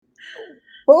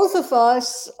both of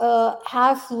us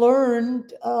have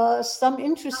learned some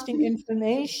interesting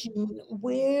information.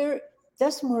 Where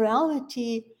does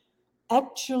morality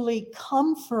actually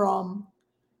come from?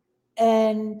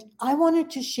 And I wanted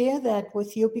to share that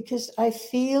with you because I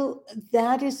feel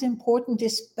that is important,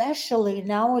 especially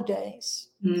nowadays.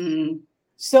 Mm.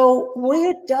 So,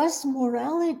 where does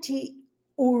morality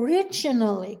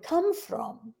originally come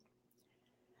from?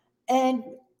 And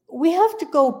we have to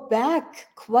go back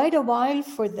quite a while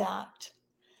for that.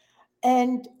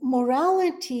 And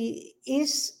morality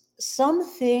is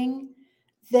something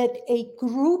that a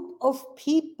group of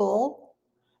people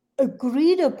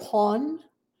agreed upon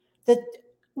that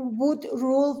would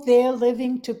rule their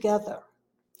living together.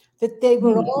 That they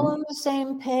were all Mm. on the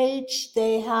same page,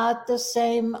 they had the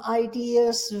same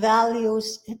ideas,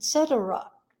 values, etc.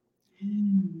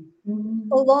 Mm. A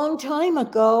Mm. long time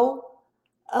ago,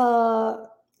 uh,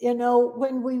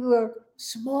 when we were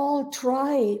small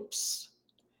tribes,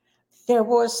 there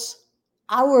was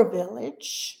our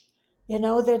village,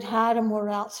 that had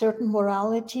a certain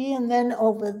morality, and then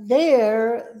over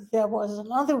there was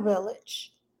another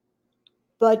village.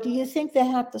 But do you think they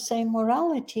had the same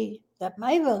morality that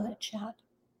my village had?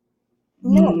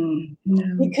 No, Mm. No.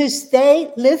 because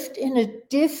they lived in a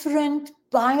different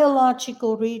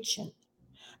biological region.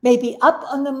 Maybe up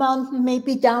on the mountain,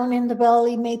 maybe down in the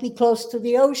valley, maybe close to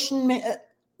the ocean,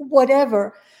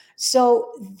 whatever.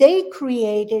 So they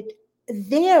created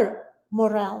their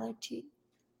morality,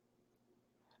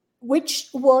 which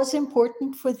was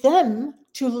important for them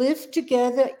to live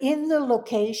together in the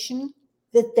location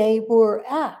that they were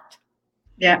at.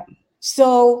 Yeah.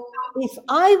 So if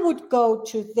I would go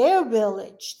to their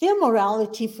village, their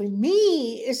morality for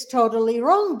me is totally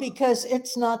wrong because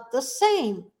it's not the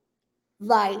same,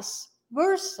 vice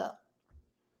versa.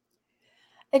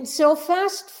 And so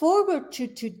fast forward to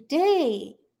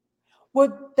today,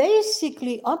 we're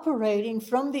basically operating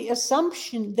from the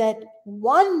assumption that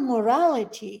one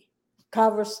morality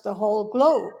covers the whole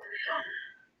globe.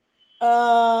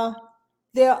 Uh,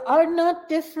 there are not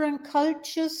different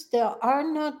cultures, there are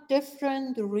not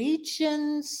different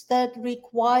regions that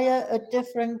require a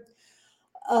different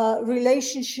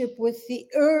relationship with the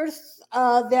earth.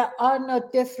 There are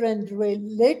not different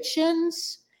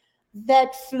religions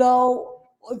that flow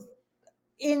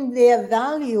in their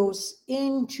values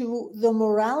into the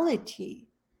morality.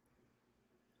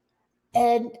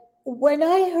 And when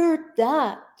I heard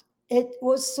that, it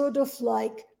was sort of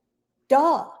like,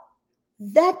 duh,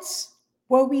 that's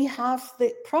where we have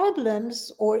the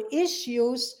problems or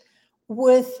issues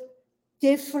with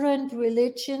different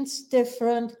religions,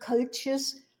 different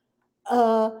cultures,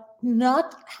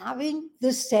 not having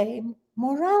the same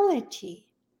morality.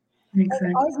 And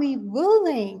Exactly. are we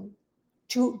willing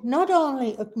to not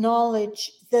only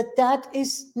acknowledge that that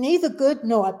is neither good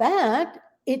nor bad,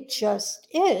 it just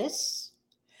is,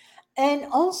 and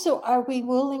also are we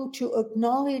willing to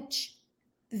acknowledge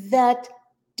that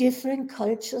different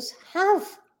cultures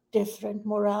have different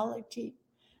morality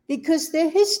because their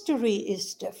history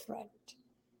is different?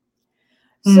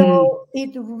 Mm. So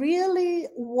it really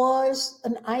was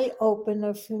an eye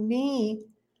opener for me.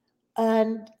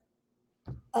 And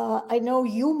I know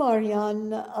you,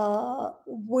 Marianne.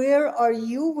 Where are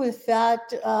you with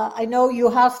that? I know you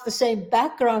have the same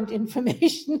background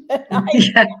information that I,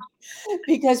 Yeah.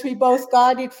 because we both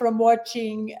got it from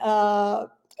watching a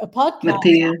podcast.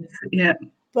 Materials. Yeah.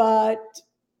 But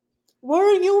where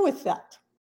are you with that?